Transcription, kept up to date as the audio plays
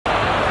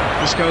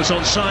This goes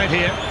onside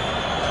here.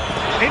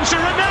 Into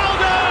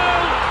Ronaldo!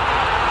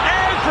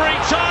 Every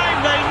time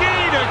they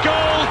need a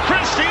goal,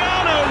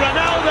 Cristiano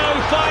Ronaldo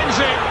finds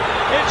it.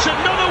 It's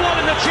another one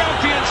in the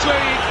Champions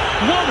League,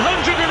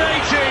 118,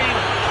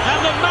 and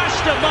the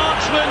master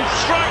marksman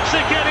strikes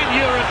again in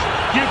Europe.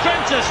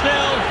 Juventus 0,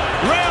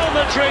 Real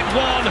Madrid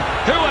 1.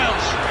 Who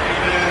else?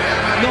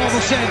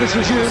 Normal service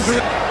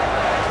resumed.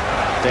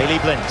 Daley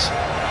Blind.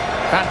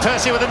 Van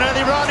Persie with an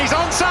early run. He's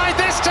onside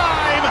this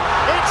time.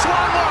 It's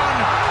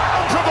 1-1.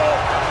 Comparable.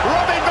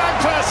 Robin Van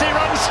Persie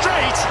runs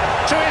straight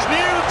to his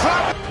new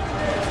club.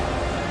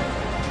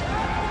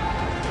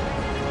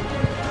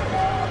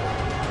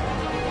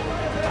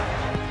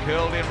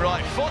 Curled in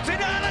right footed.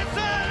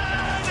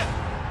 Alisson!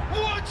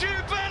 Would you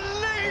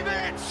believe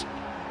it?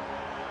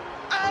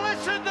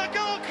 Alisson, the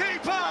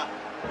goalkeeper,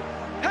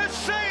 has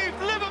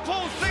saved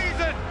Liverpool's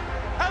season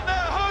and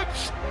their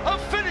hopes of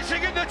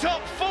finishing in the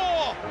top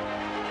 4.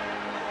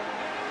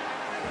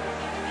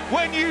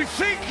 When you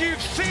think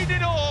you've seen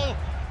it all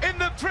in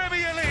the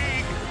Premier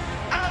League,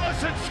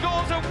 Alisson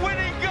scores a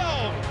winning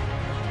goal.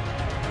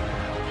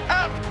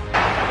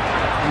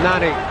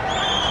 Nani.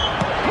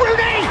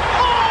 Rooney!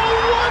 Oh,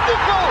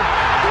 wonderful!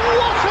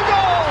 What a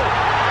goal!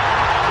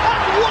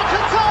 And what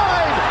a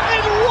time!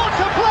 In what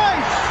a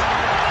place!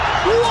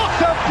 What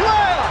a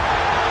player!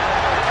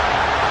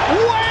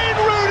 Wayne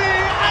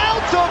Rooney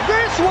out of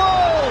this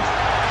world!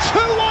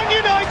 2-1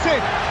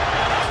 United!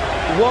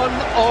 One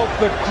of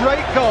the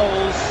great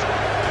goals.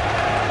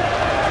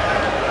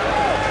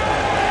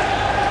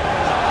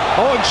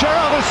 Oh, and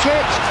Gerrard has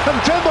slipped, and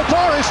Demba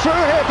Ba is through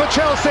here for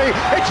Chelsea.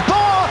 It's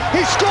Ba,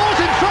 he scores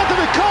in front of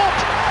the Kop.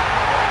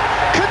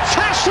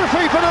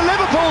 Catastrophe for the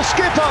Liverpool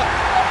skipper.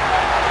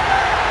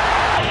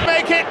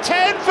 Make it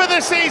 10 for the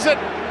season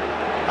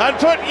and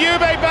put Juve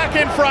back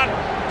in front.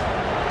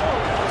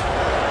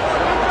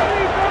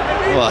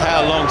 Well,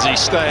 how long does he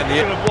stay in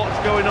the... Of what's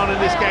going on in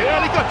this game.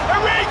 Early goal.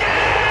 Origi!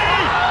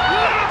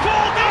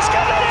 Liverpool, he's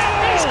got it!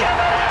 He's got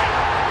it!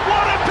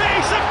 What a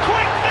piece of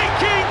quick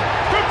thinking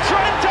from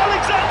Trent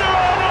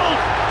Alexander-Arnold!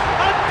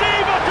 And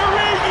Divock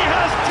Origi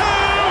has 2,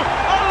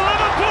 and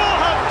Liverpool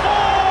have 4,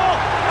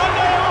 and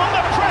they are on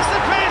the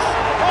precipice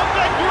of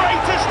the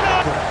greatest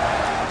now.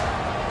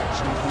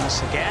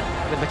 Once again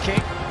with the kick.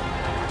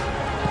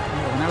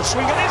 Oh, now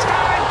swing at this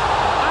time!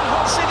 And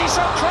Hull City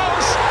so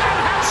close, and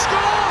have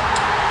scored!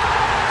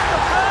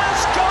 The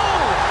first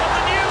goal of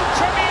the new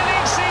Premier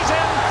League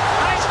season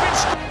has been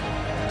scored.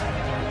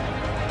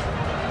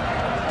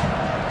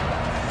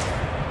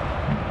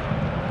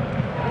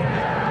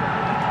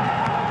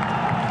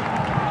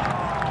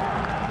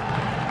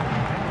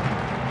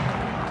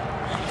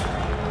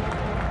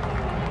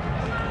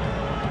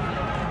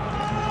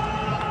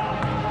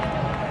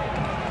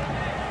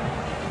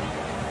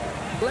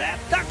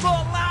 Left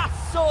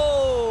golazo!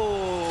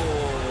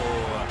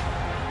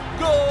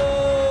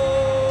 Goal!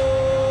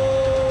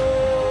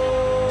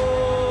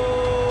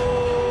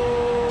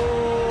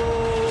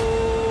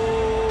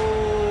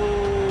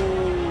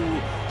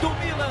 Do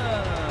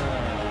Milan!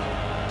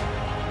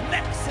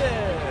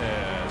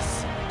 Nexus!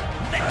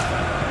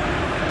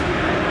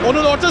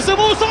 Onun ortası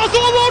Musa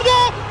Sol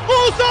vurdu.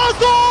 Musa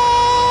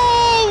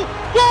Sol!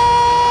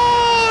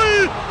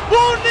 Gol!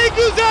 Bu ne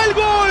güzel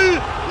gol!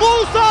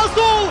 Musa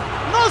Sol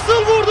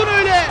nasıl vurdun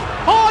öyle?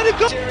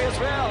 Harika! As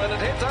well, and it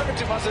hits over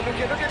to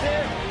Masaluka. Look at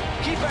him.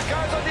 Keeper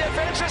goes on the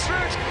adventurous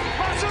route.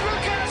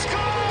 Masaluka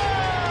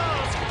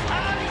scores!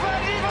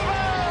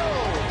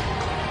 Unbelievable!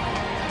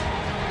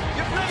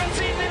 You've never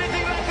seen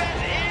anything like that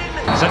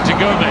in... Santi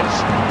Gomez,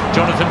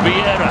 Jonathan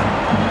Vieira.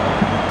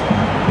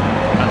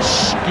 And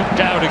scooped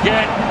out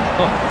again.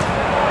 Oh,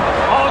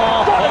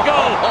 what a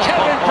goal!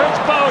 Kevin Prince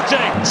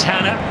Boateng.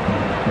 Tanner.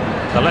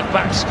 The left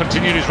backs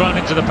continued his run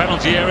into the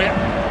penalty area.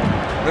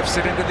 Lifts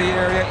it into the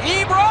area.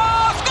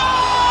 Ibra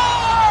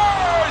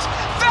scores!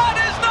 That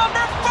is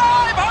number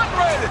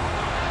 500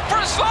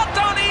 for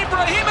Zlatan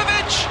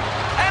Ibrahimovic,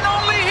 and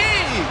only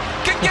he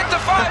can get to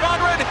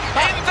 500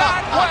 in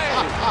that way.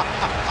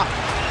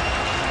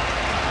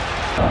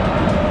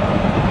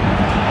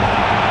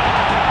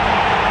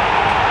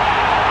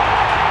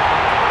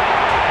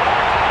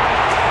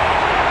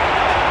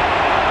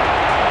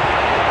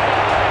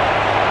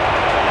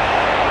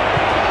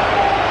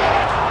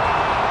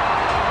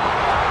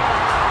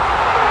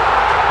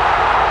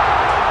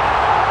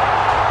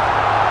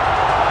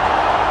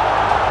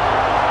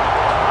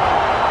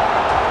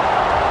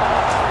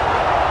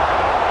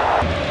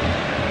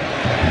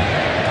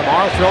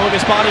 Throwing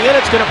his body in,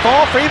 it's going to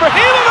fall for Ibrahimovic!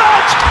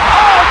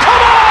 Oh,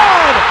 come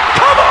on!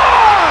 Come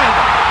on!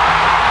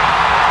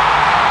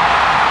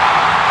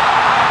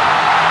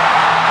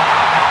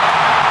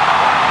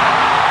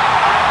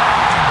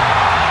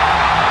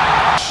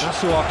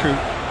 Masuaku.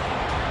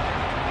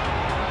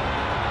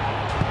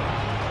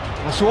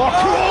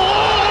 Masuaku!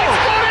 Oh, it's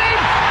got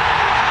him!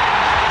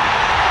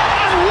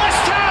 And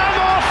West Ham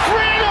are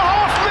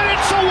 3.5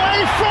 minutes away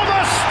from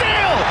a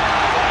steal!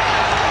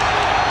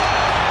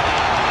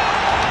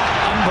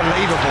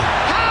 Unbelievable.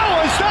 How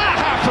has that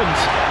happened?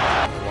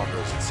 The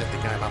Wanderers set the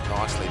game up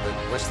nicely, but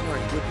Western are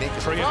in good Oh,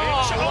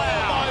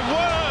 my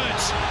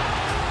word!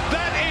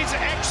 That is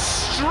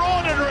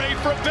extraordinary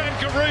from Ben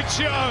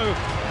Garrucho.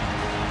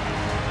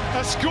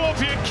 A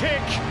scorpion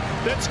kick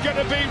that's going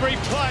to be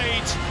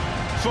replayed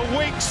for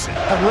weeks.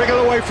 And wriggle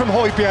away from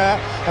Højbjerg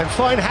and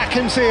find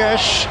Hakim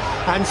Ziyech.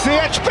 And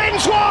Ziyech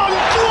bins one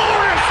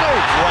gloriously!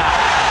 Wow.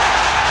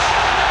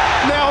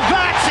 Now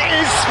that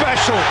is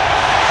special.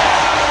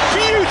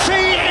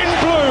 Beauty in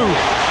blue.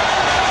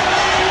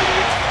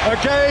 A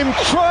game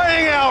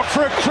crying out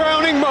for a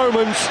crowning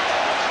moment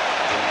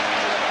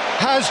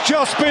has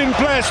just been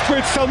blessed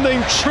with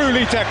something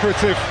truly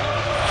decorative,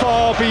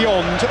 far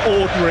beyond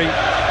ordinary.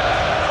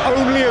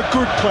 Only a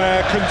good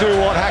player can do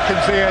what Hakim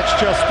Ziyech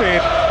just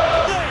did.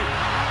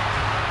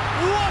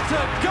 What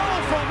a goal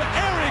from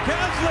Eric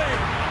Ansley!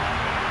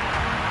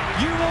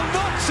 You will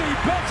not see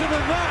better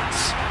than that.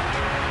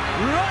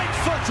 Right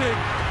footing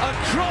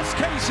across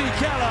Casey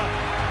Keller.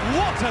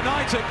 What a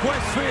night at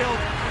Westfield.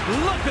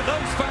 Look at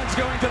those fans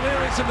going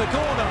delirious in the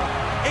corner.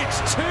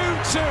 It's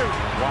 2-2.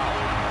 Wow.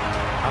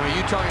 I mean,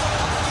 you talking...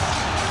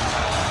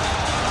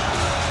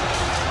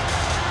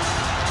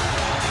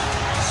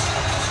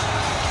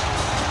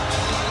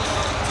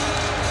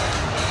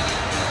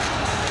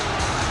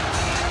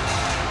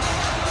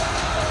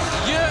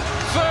 Je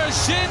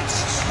verzint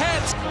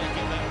het.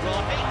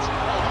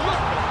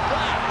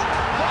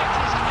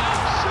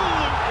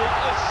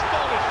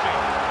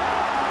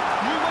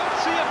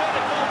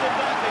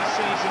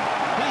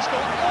 He's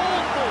got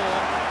all four.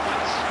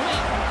 That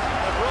swing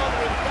have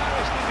rather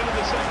embarrassed him into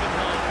the second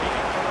half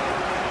here.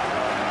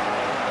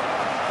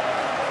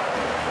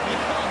 You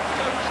can't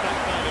coach that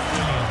kind of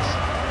brilliance.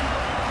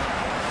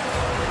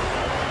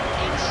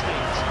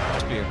 Instinct.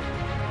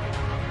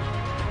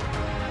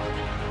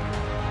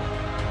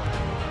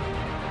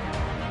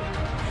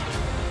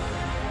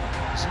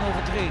 Het is een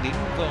overtreding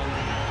van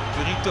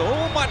Burrito,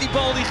 maar die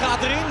bal die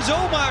gaat erin,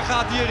 zomaar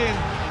gaat die erin.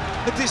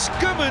 Het is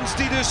Cummins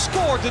die dus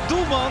scoort, de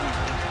doelman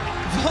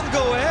van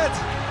Go Ahead.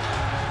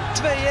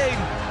 2-1.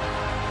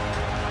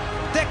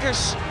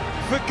 Dekkers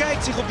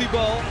verkijkt zich op die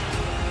bal.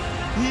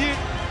 Hier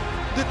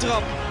de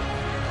trap.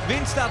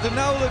 Wind staat er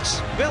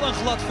nauwelijks, wel een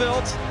glad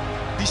veld.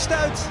 Die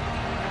stuit,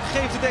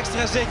 geeft het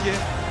extra zetje.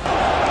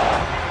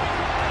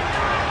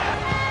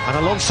 And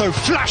Alonso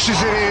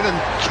flashes it in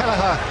and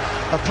Kelleher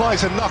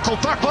applies a knuckle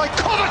back by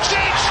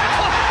Kovacic!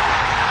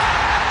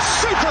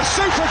 Oh,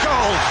 super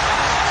goal!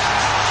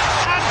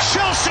 And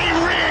Chelsea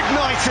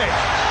reignited!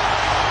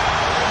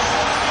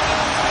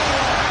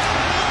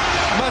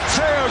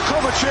 Mateo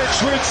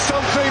Kovacic with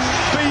something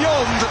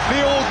beyond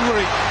the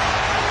ordinary.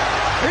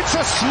 It's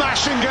a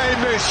smashing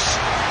game this,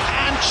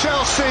 and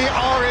Chelsea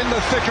are in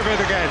the thick of it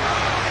again.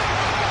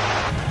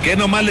 ¿Qué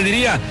nomás le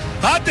diría?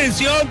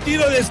 ¡Atención!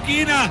 Tiro de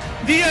esquina.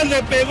 Díaz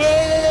le pegó.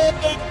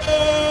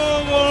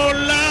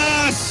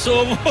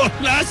 ¡Golazo!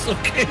 ¡Golazo!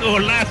 ¡Qué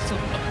golazo!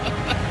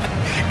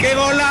 ¡Qué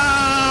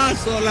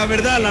golazo! La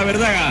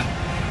verdad.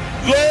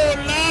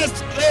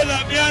 Golazo de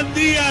Damián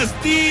Díaz.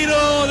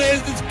 Tiro de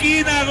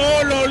esquina.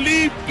 Gol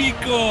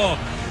olímpico.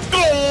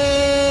 Gol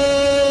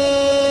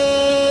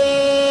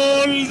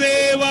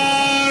de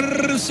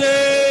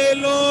Barcelona.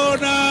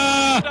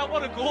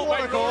 What a goal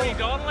by Rory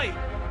Donnelly.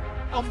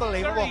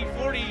 Unbelievable.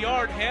 30-40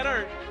 yard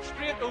header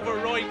straight over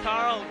Roy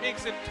Carroll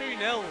makes it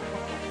 2-0.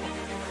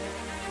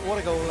 What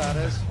a goal that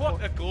is.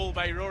 What a goal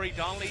by Rory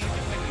Donnelly. Even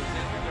when he was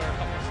in there a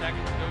couple of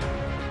seconds ago,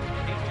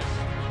 he just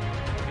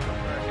came up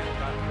there and hit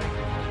that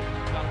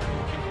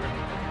goalkeeper. I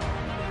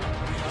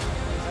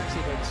was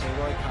actually about to say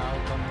Roy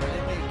Carroll done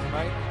brilliantly. He came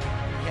out,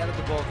 he headed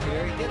the ball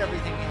clear, he did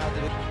everything he had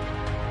to do.